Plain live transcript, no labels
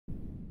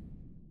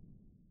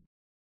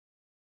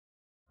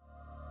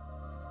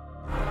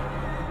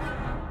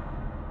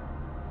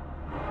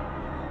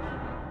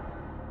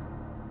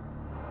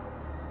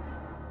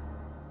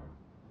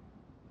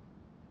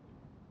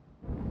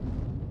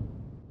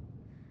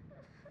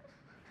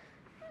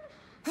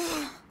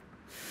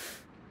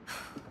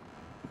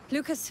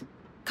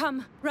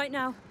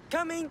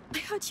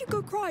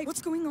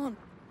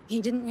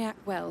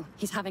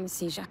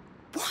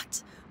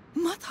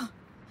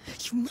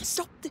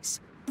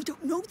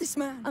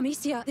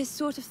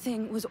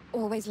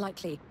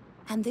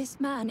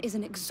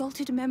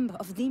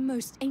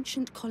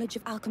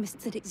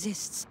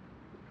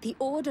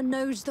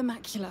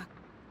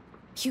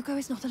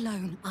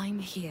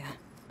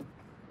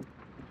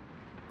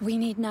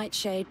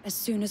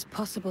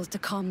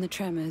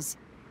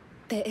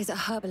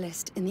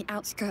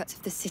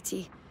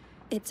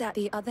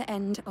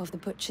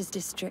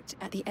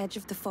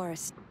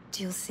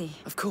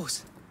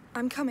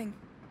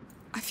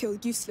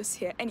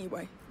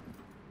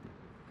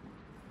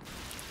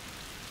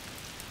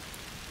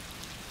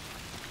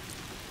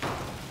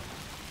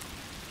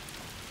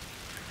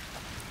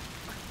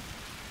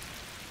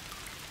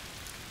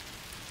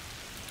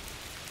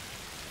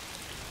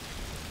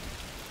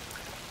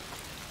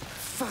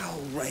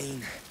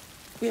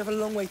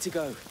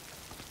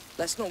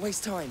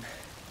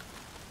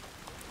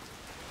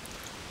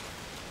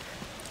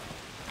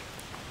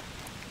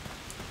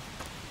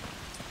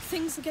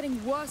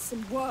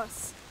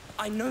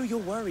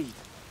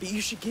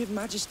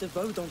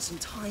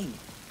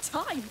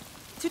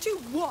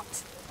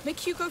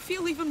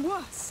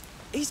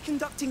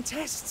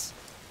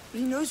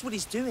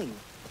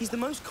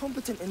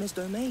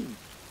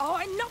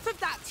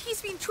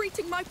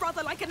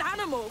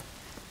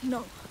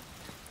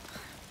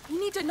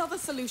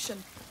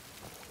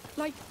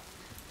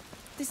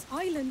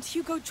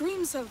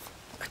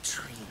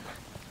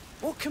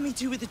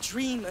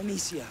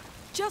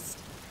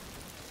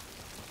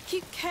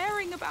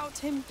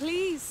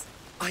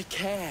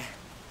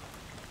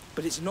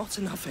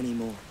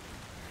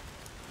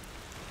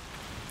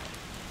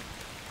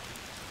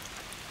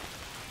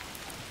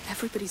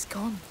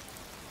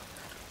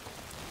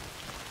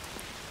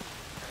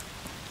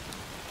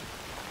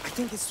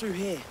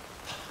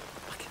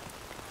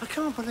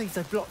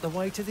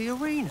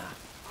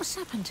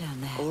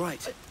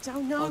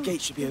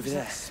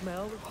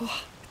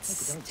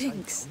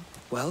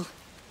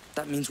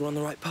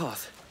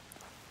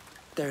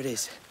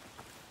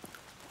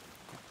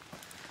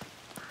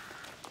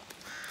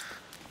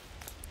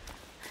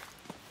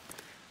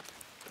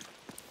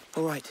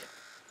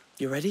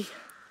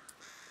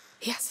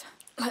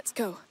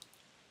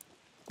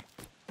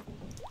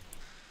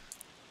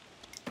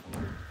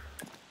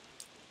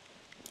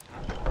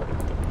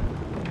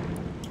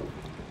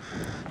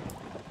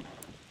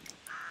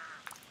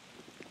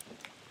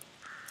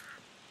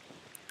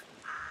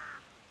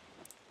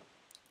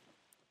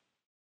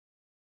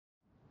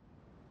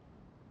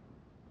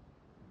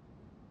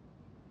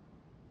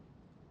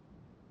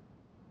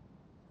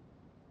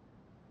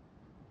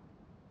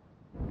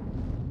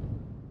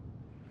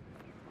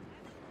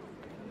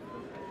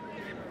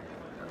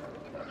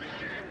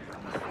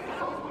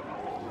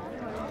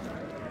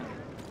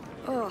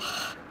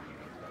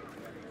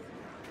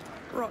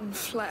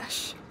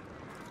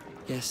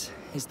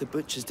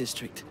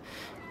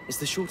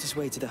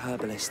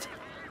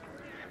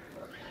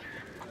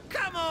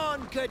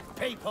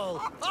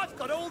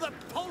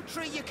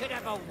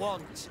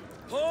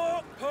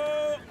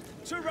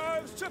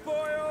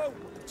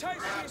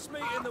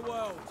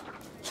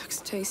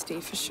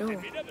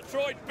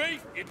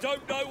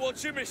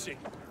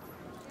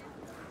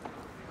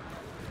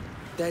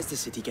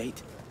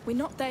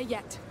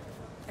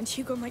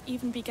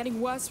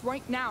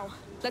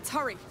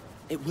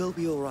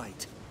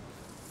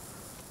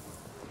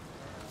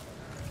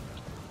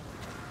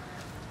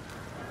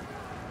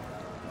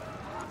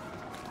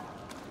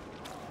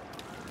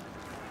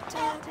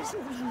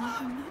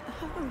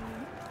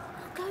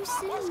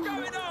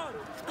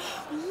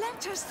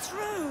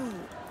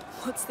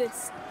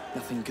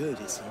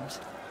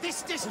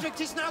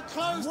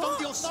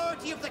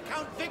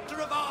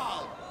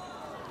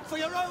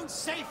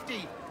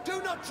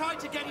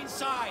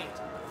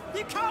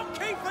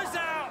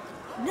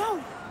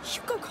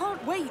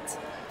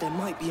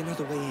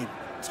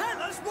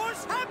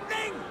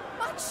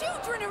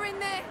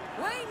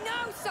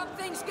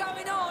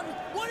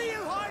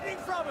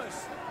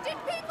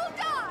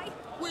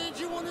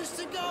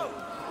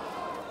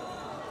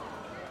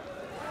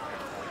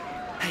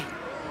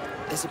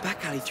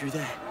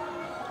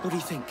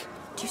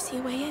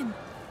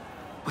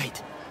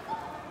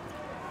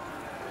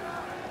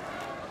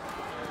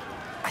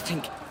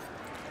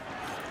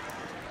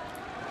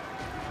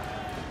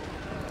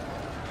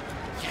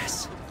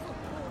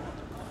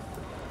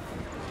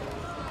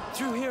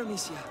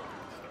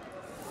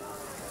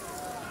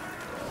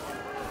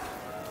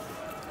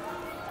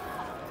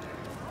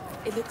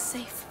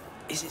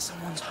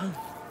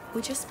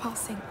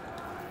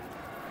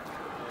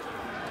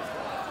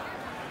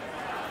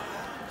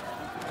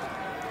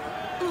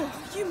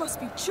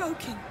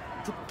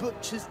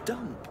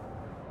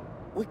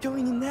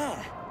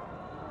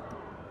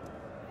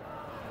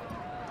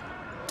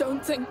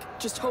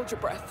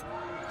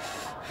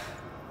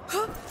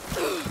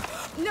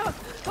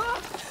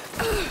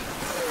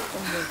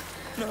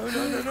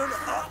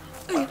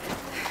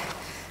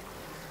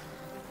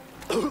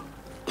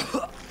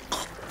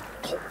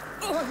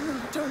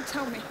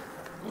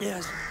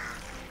Yes.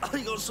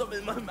 I got something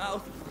in my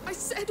mouth. I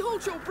said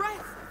hold your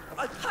breath.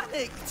 I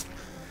panicked.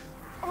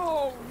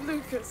 Oh,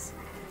 Lucas.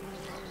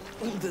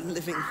 All the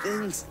living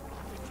things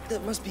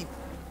that must be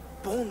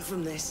born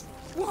from this.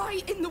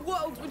 Why in the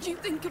world would you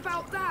think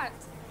about that?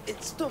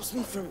 It stops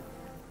me from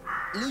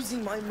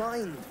losing my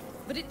mind.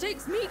 But it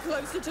takes me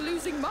closer to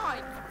losing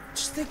mine.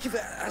 Just think of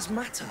it as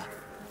matter.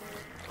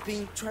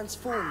 Being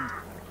transformed.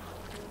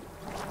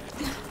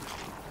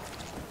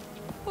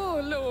 Oh,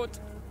 Lord.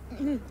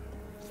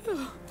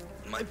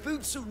 My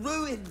boots are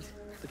ruined.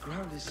 The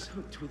ground is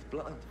soaked with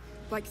blood.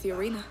 Like the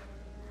arena.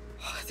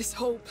 This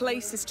whole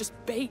place is just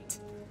bait.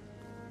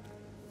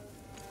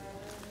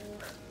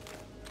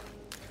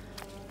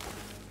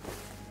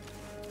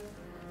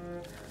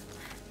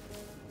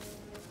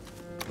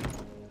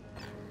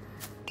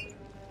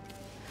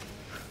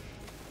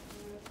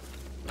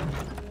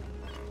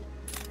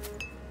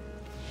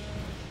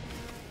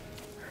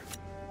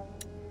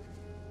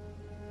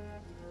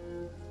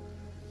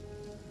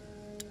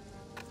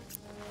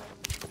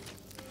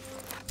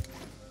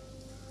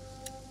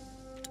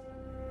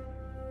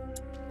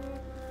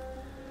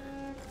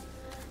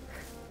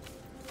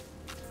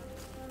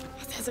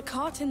 There's a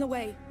cart in the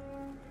way.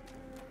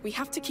 We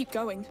have to keep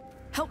going.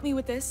 Help me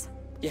with this.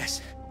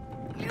 Yes.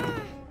 Wait, no!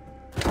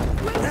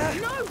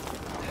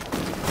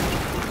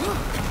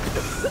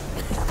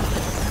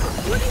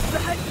 What is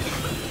that?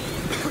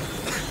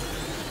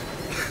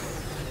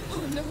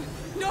 Oh no,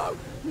 no!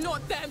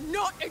 Not them,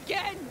 not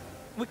again!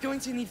 We're going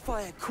to need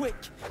fire, quick.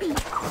 I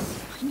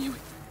knew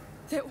it.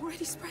 They're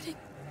already spreading.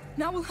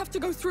 Now we'll have to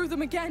go through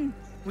them again.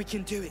 We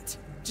can do it.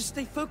 Just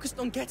stay focused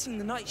on getting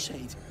the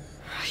nightshade.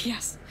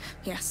 Yes,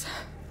 yes.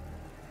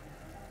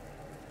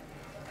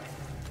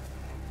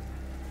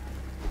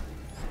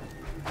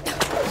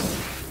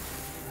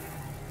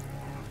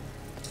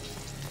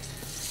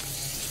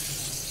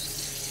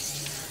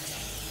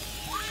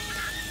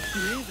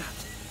 You hear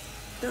that?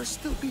 There are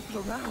still people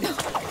around.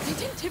 They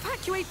didn't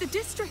evacuate the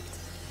district.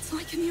 It's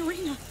like in the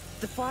arena.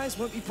 The fires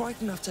won't be bright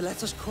enough to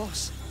let us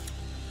cross.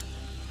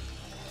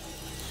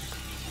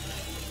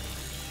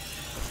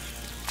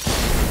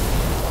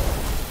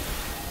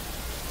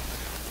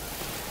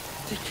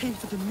 They came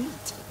for the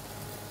meat.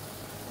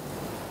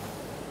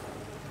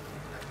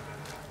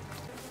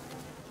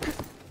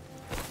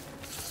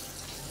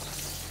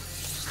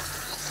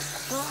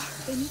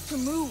 They need to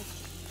move.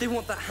 They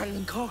want that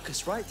hanging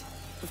carcass, right?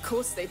 Of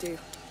course they do.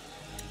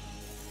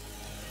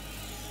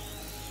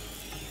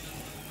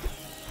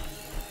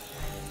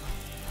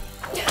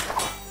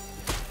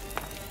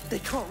 They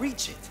can't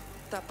reach it.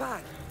 That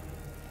bag.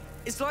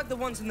 It's like the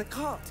ones in the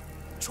cart.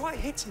 Try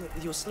hitting it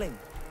with your sling.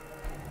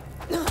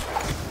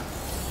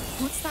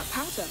 What's that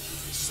powder?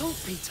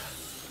 Saltpeter.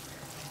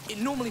 It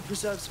normally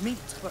preserves meat,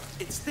 but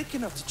it's thick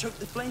enough to choke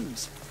the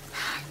flames.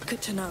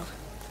 Good to know.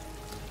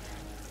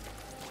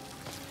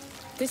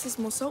 This is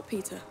more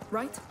saltpeter,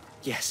 right?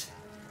 Yes,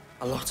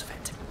 a lot of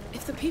it.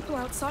 If the people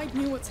outside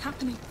knew what's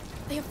happening,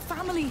 they have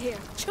family here,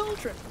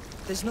 children.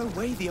 There's no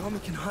way the army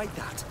can hide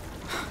that.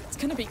 It's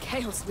gonna be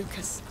chaos,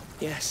 Lucas.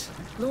 Yes.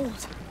 Lord,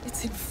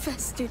 it's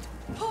infested.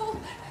 Paul,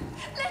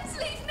 let's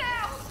leave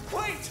now!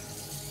 Wait!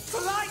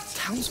 For light!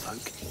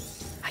 Townsfolk?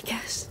 I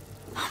guess.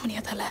 How many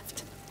are there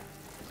left?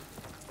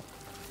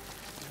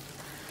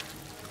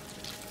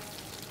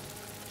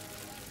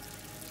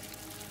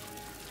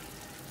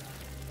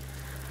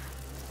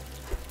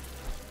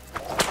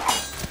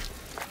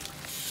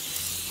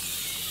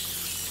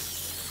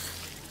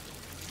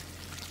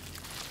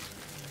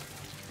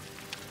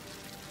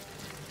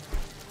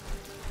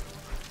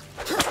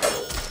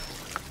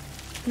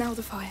 Now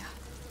the fire.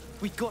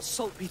 We got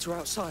saltpeter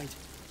outside.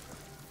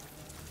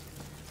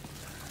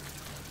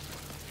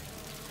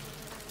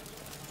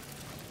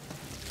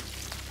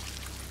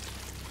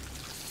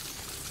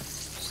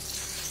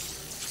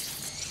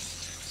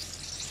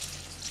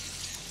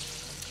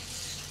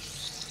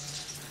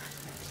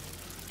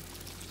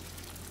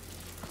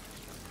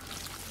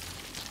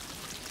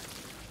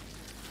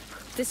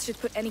 This should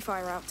put any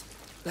fire out.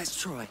 Let's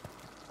try.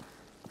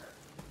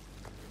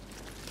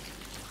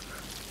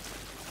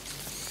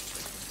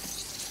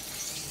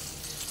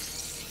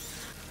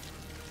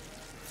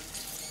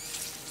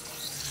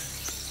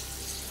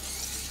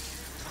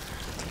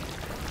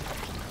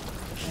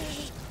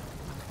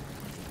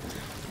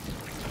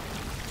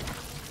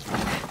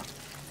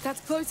 That's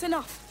close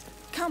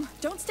enough. Come,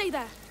 don't stay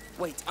there.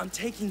 Wait, I'm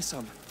taking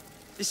some.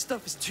 This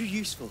stuff is too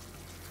useful.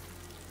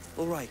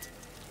 All right,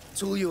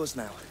 it's all yours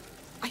now.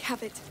 I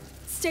have it.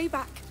 Stay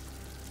back.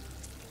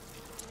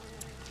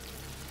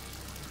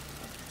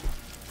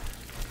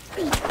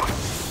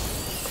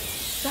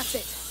 That's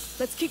it.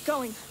 Let's keep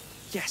going.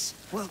 Yes,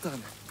 well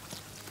done.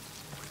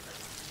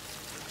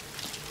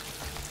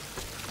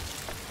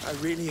 I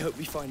really hope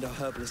we find our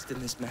herbalist in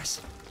this mess.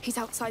 He's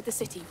outside the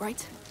city,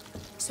 right?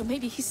 So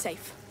maybe he's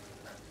safe.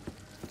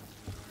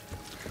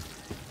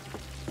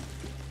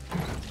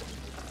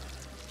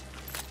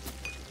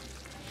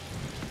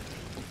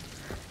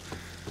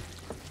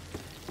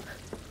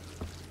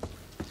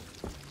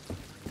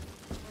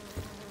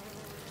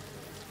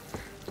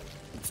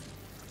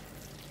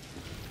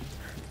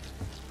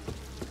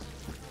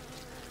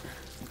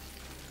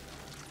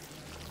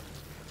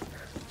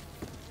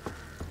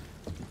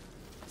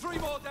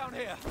 more down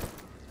here.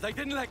 They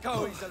didn't let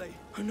go easily.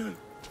 Oh no,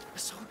 a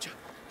soldier.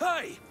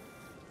 Hey!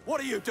 What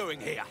are you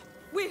doing here?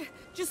 We're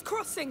just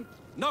crossing.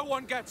 No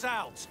one gets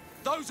out.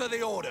 Those are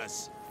the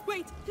orders.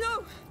 Wait,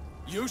 no!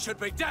 You should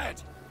be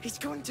dead. He's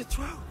going to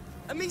throw.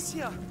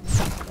 Amicia!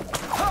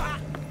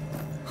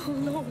 Oh,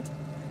 Lord.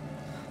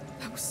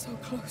 That was so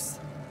close.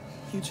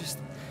 You just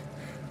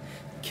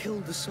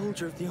killed the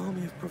soldier of the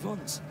army of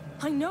Provence.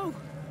 I know.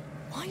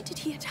 Why did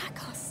he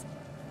attack us?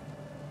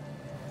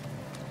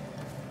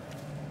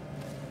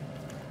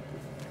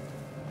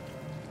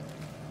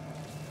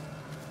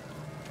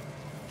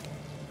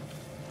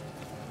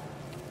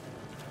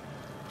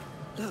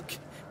 Look,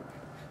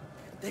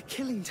 they're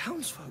killing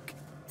townsfolk.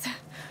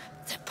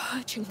 They're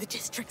purging the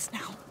districts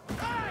now.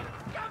 Hey!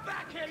 Come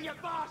back here, you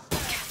bastard!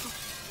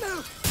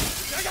 No!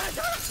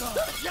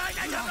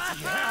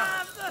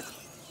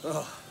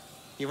 Oh,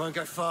 you won't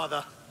go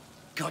farther.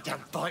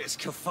 Goddamn biters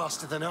kill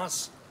faster than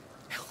us.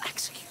 He'll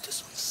execute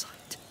us on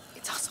sight.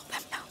 It's us or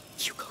them now.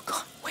 Hugo,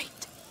 can't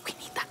wait. We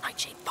need that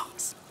nightshade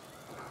pass.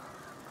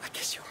 I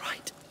guess you're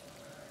right.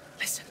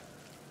 Listen,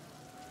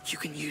 you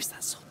can use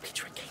that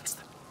saltpeter against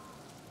them.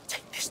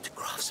 Take this to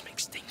Craftsman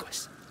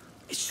Extinguish.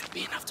 It should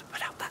be enough to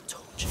put out that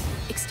torch.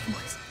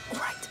 Extinguish. All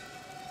right.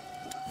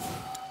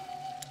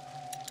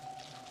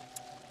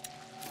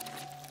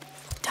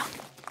 Done.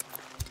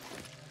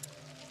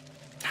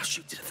 Now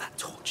shoot it at that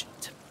torch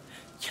to,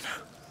 you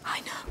know. I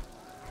know.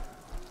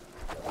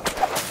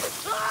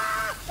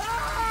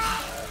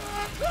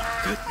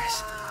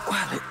 Goodness.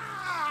 Well, it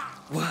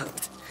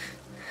worked.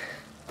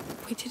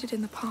 We did it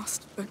in the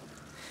past, but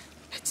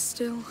it's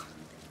still...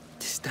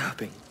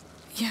 Disturbing.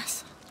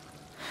 Yes.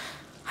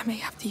 I may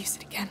have to use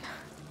it again.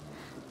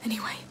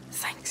 Anyway,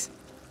 thanks.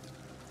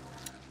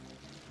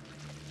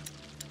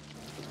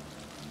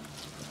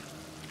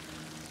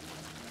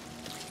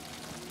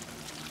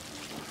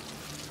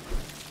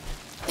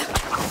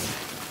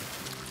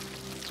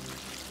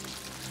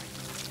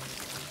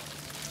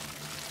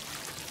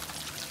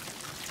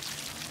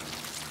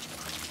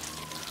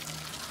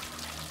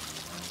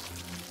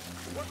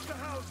 Watch the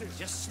houses.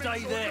 Just stay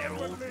there,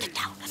 or... Get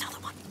down, another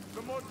one.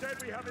 The more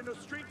dead we have in the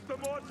streets, the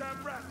more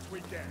damn rats we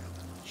get.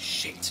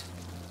 Shit.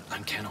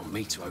 Don't count on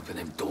me to open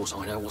them doors.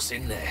 I know what's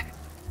in there.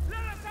 Let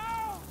us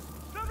out!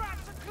 The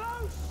rats are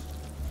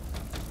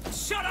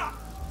close! Shut up!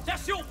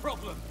 That's your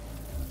problem.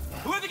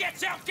 Whoever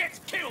gets out gets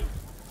killed.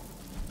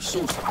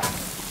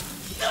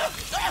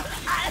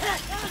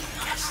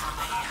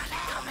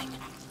 Coming.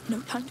 No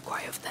time to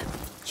cry over them.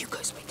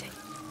 Hugo's waiting.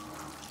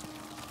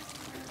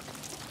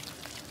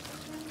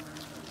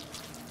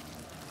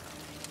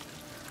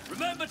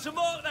 Remember to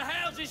mark the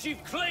houses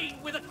you've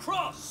cleaned with a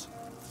cross.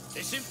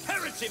 It's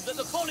imperative that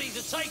the bodies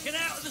are taken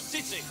out of the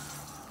city.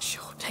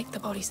 Sure, take the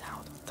bodies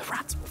out. The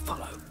rats will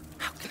follow.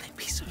 How can they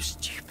be so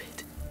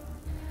stupid?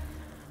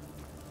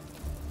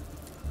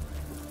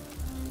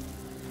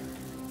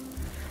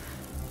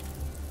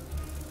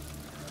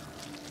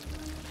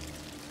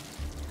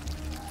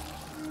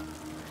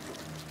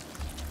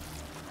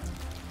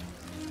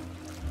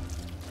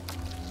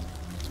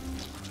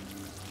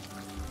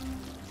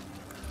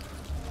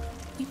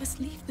 We must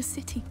leave the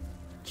city.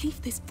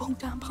 Leave this bull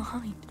down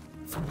behind.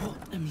 For what,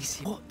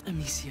 Amicia? What,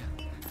 Amicia?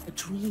 A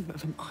dream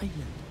of an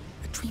island.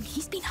 A dream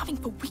he's been having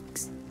for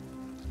weeks.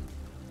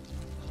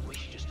 We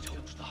should just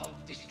torch the whole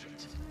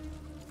district.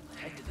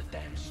 End of the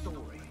damn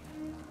story.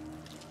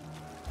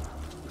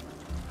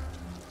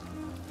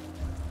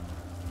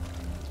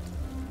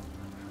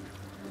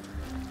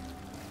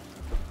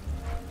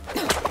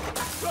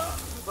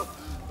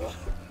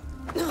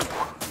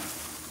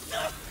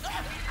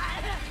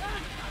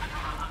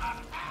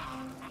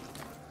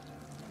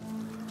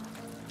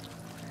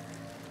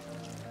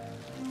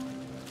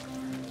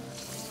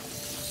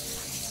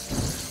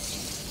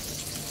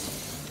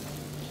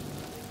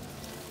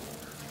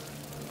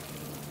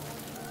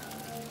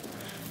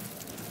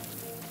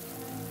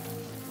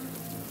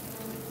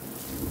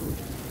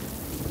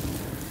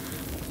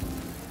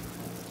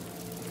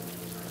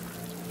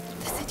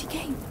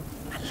 Game.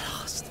 At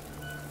last.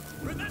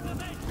 Remember,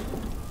 men!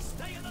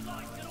 Stay in the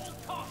light at all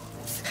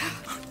costs!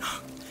 Oh no!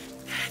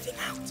 They're heading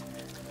out.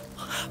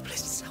 Oh,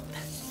 Blizzard's out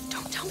there.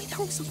 Don't tell me they're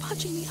also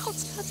punching the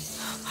outskirts.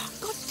 Oh,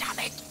 God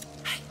damn it!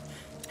 Hey!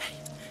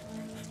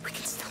 We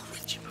can still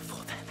reach him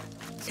before then.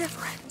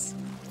 Never ends.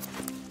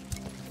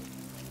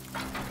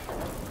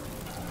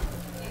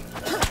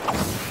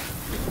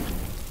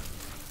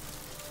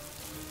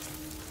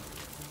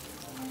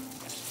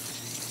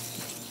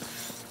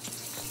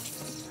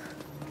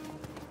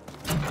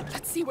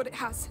 See what it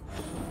has.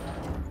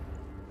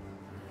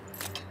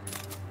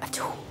 A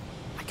tool.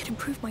 I could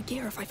improve my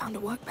gear if I found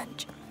a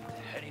workbench.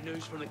 Any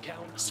news from the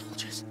Count?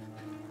 Soldiers.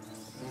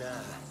 Nah.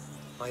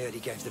 I heard he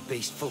gave the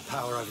beast full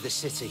power over the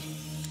city.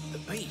 The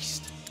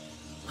beast?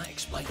 That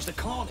explains the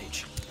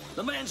carnage.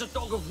 The man's a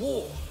dog of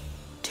war.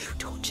 2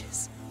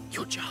 torches.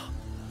 Your jar.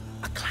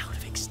 A cloud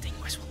of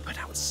extinguish will put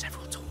out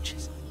several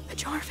torches. A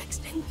jar of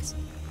extinguish.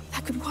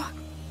 That could work.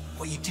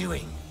 What are you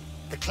doing?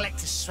 The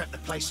collectors swept the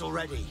place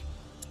already.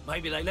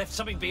 Maybe they left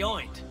something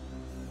behind.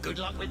 Good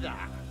luck with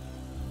that.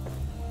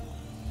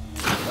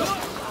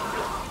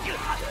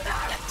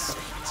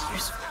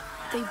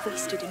 They've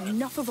wasted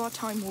enough of our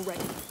time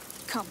already.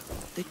 Come.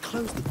 They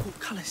closed the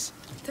portcullis.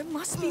 There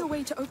must be a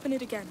way to open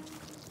it again.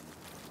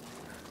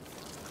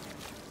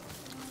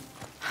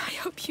 I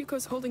hope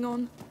Hugo's holding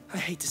on. I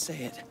hate to say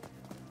it,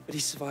 but he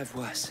survived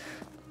worse.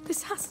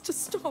 This has to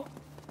stop.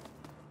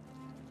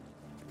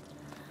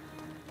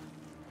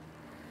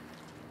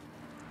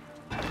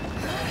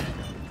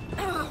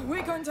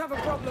 We're going to have a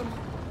problem.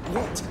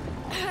 What?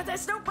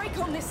 There's no brake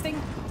on this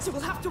thing, so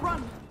we'll have to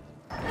run.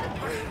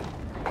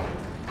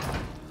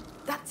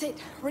 That's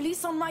it.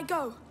 Release on my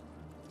go.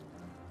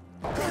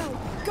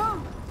 Now,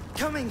 go!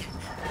 Coming!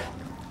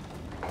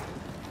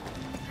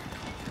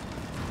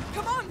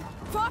 Come on!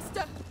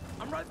 Faster!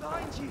 I'm right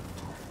behind you.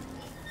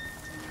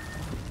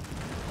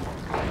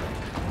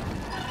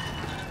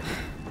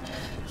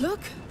 Look!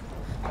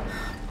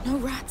 No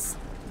rats.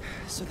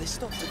 So they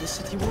stopped at the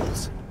city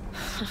walls.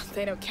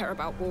 They don't care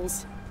about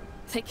walls.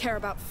 They care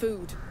about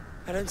food.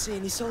 I don't see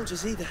any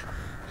soldiers either.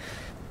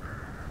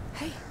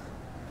 Hey.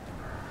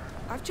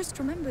 I've just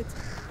remembered.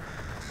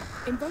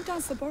 In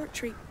Vodan's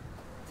laboratory,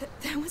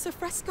 there was a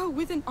fresco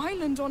with an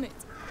island on it.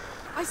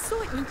 I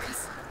saw it,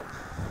 Lucas.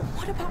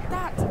 What about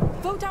that?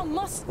 Vodan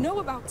must know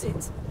about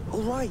it.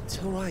 All right,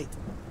 all right.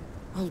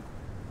 I'll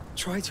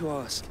try to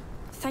ask.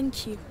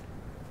 Thank you.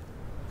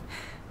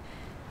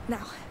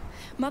 Now,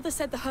 Mother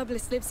said the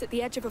herbalist lives at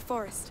the edge of a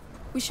forest.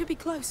 We should be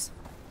close.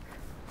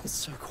 It's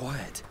so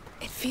quiet.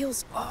 It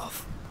feels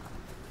off.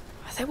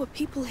 There were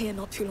people here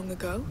not too long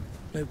ago.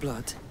 No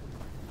blood.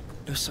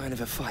 No sign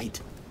of a fight.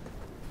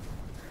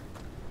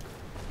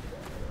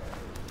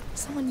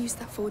 Someone used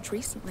that forge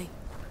recently.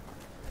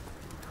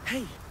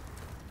 Hey,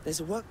 there's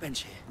a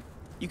workbench here.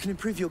 You can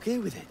improve your gear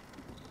with it.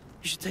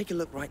 You should take a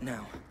look right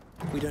now.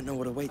 We don't know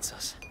what awaits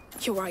us.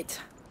 You're right.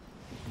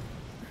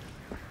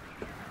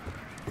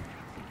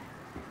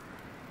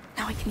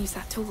 Now I can use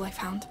that tool I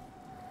found.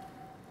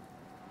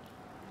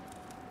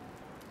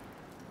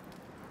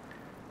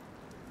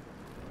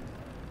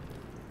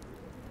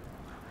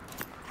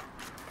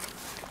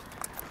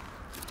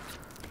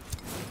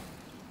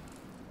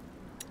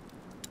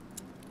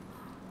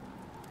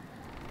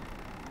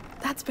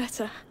 That's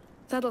better.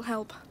 That'll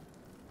help.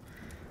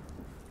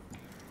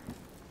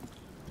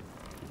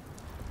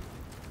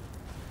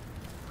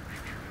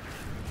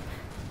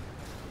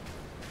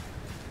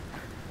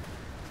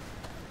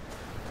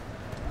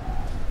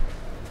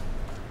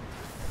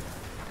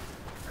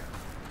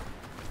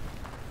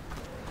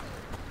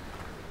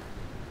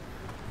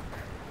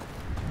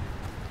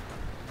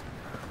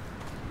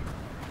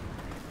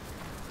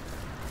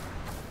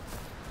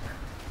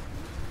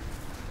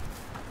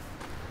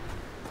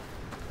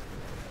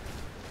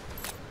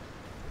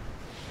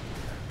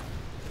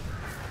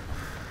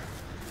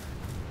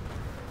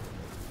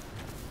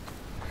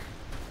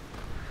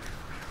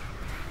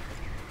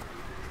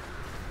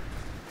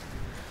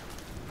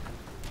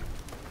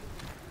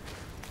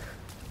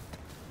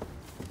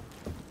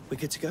 We're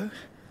good to go?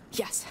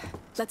 Yes,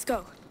 let's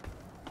go.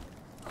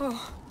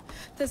 Oh,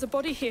 there's a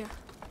body here.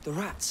 The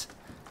rats.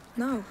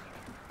 No.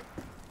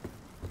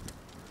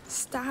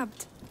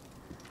 Stabbed.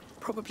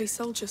 Probably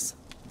soldiers.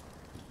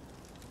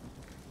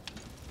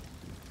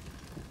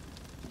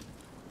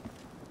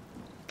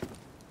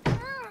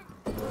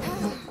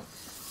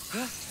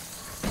 Huh?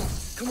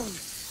 Come on.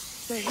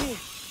 They're here.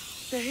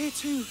 They're here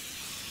too.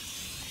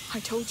 I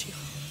told you,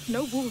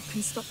 no wall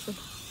can stop them.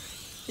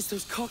 It's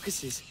those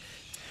carcasses.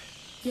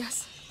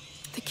 Yes,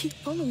 they keep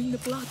following the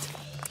blood.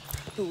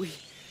 But we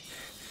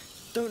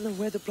don't know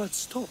where the blood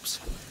stops.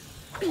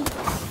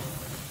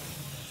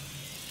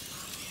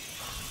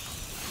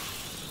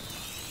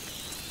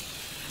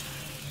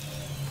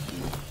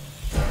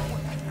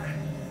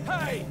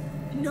 Hey!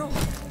 No!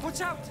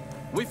 Watch out!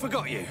 We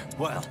forgot you.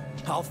 Well,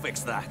 I'll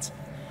fix that.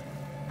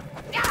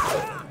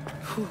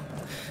 Whew.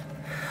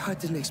 I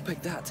didn't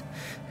expect that.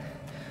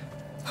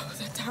 Oh,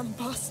 the damn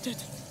bastard.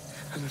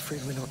 I'm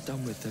afraid we're not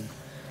done with them.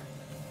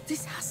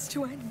 This has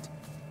to end.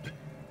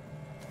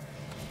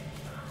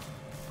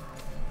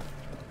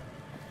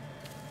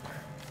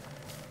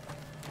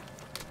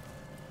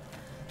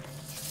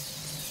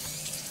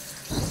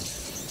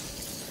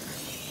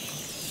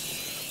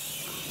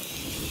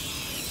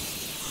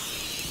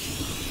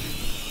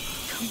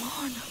 Come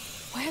on.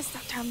 Where's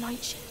that damn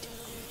nightshade?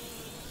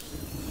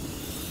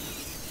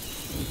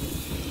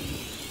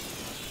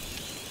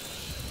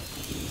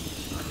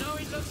 I know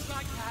it looks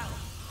like hell,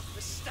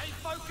 but stay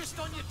focused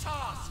on your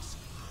tasks.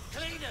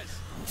 Cleaners,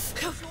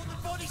 ensure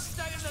the bodies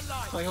stay in the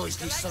light. I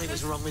always knew something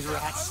was wrong with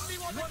rats. Only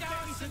what the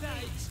garrison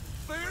needs: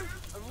 food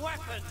and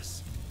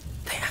weapons.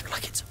 They act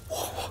like it's a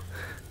war.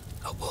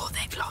 A war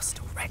they've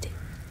lost already.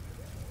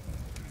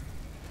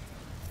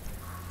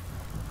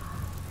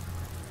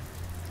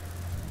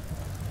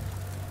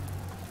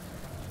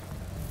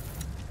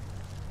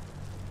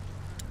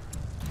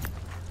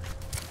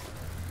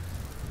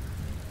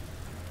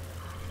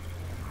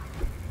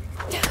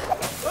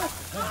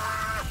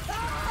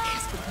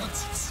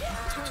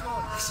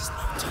 This is no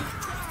time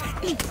for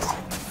revenge.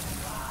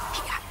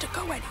 He had to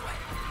go anyway.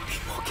 Be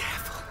more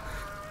careful.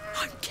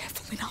 I'm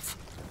careful enough.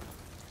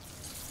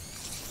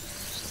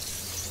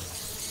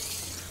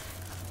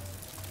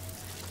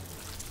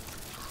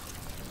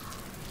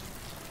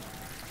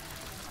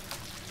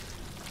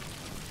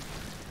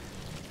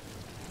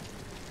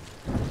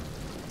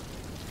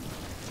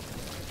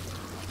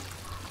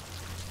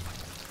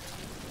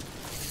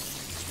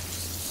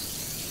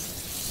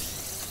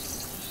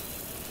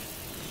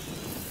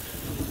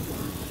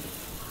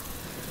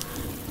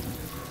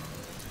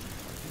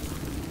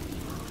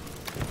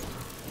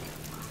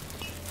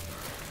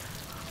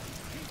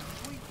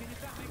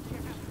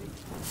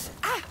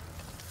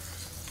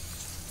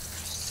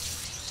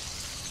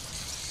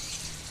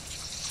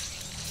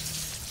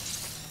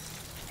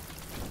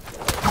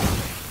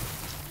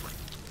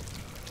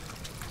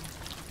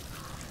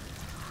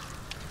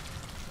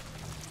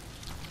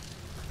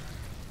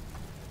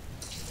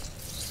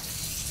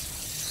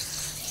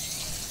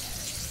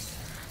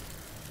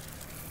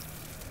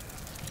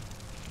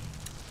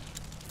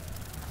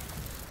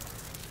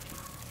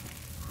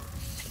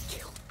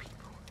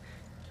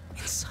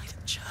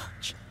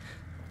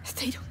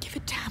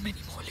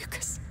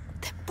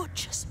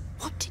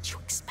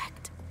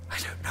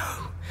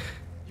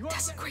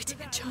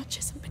 Desecrating a church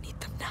isn't beneath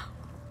them now.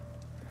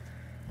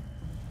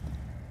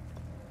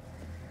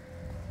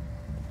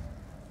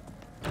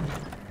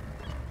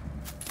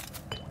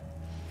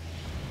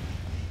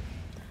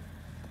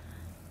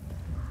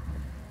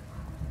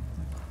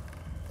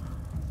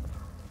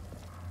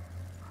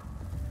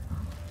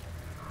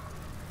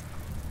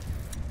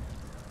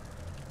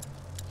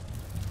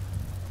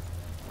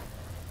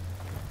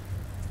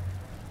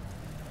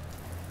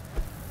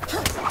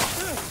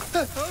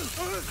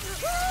 What are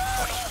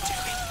you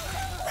doing?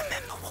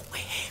 Remember what we're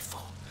here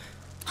for.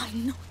 I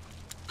know.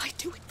 I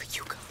do it for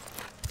Hugo.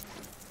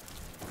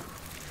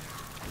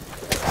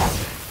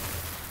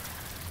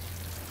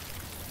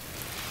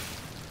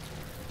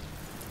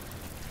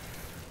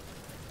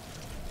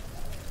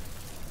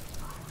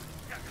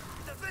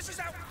 This is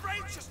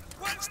outrageous!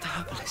 That's the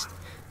herbalist.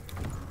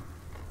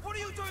 What are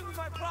you doing with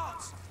my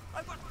plants?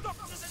 I've got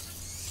doctors and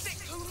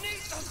sick who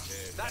need them!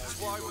 That's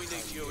why we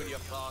need you and your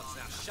plants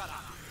now. Shut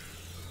up.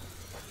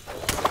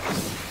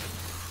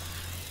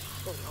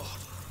 Oh,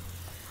 Lord.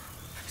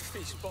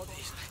 These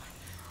bodies.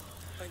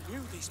 I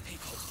knew these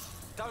people.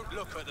 Don't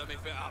look at them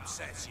if it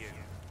upsets you.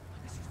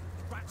 This is what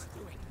the rat's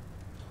doing.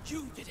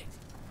 You did it.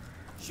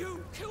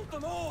 You killed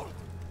them all.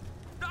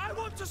 I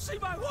want to see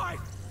my wife.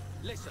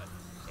 Listen,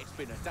 it's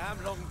been a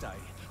damn long day,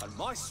 and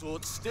my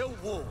sword's still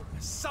warm,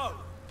 so...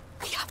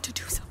 We have to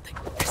do something.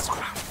 We're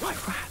surrounded by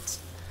rats.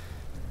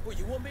 Well,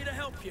 you want me to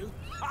help you?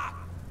 Ah!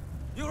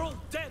 You're all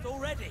dead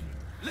already.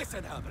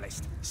 Listen,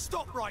 herbalist,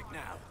 stop right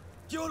now.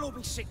 You'll all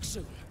be sick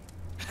soon.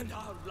 And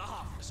I'll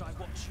laugh as I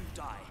watch you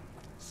die.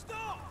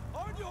 Stop!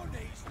 On your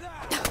knees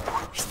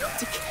now! He's not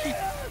to kill.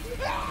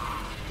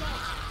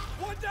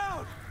 One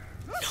down!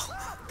 No,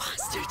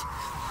 bastard!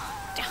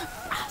 Damn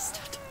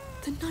bastard!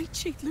 The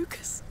Nightshade,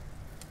 Lucas.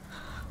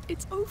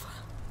 It's over.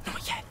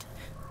 Not yet.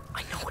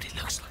 I know what it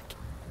looks like.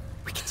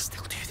 We can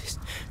still do this.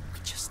 We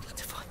just need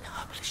to find the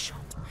herbalist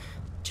shop.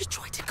 Just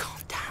try to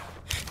calm down.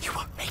 You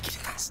won't make it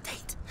in that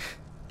state.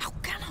 How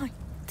can I?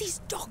 These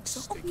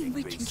dogs are only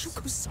making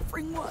Hugo's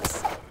suffering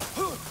worse.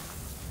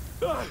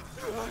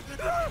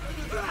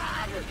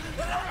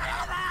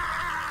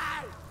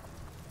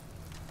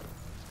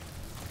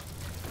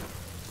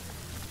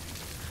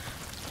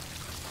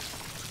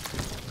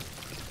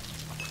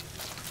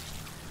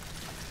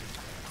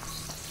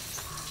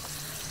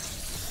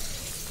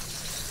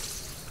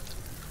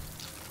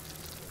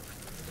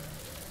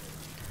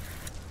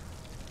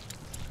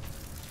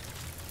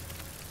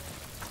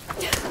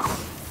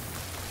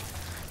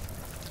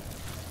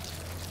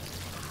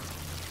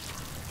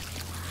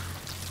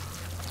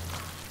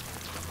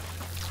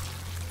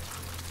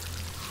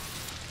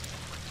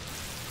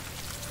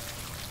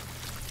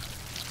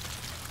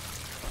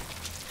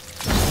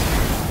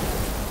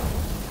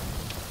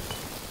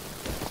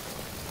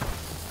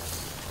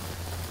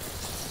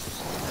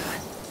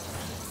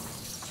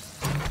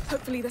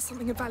 Hopefully there's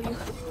something of value.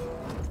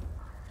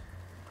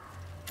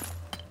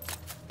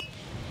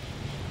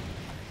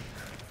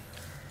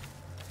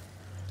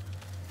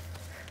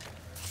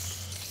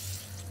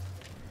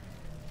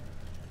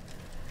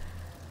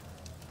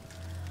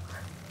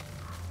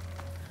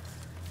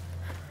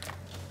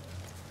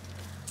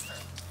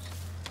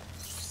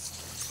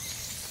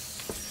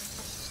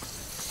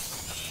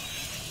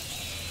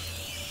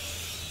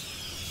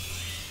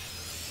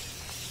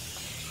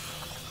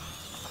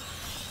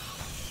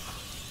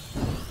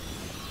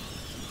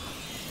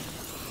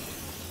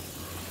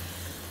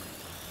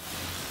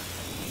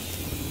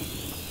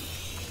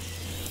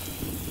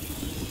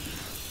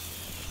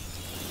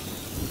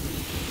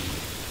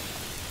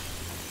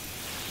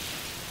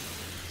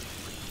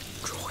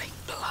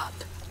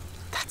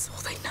 That's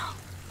all they know.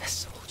 They're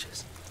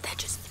soldiers. They're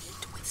just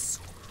eat with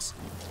swords.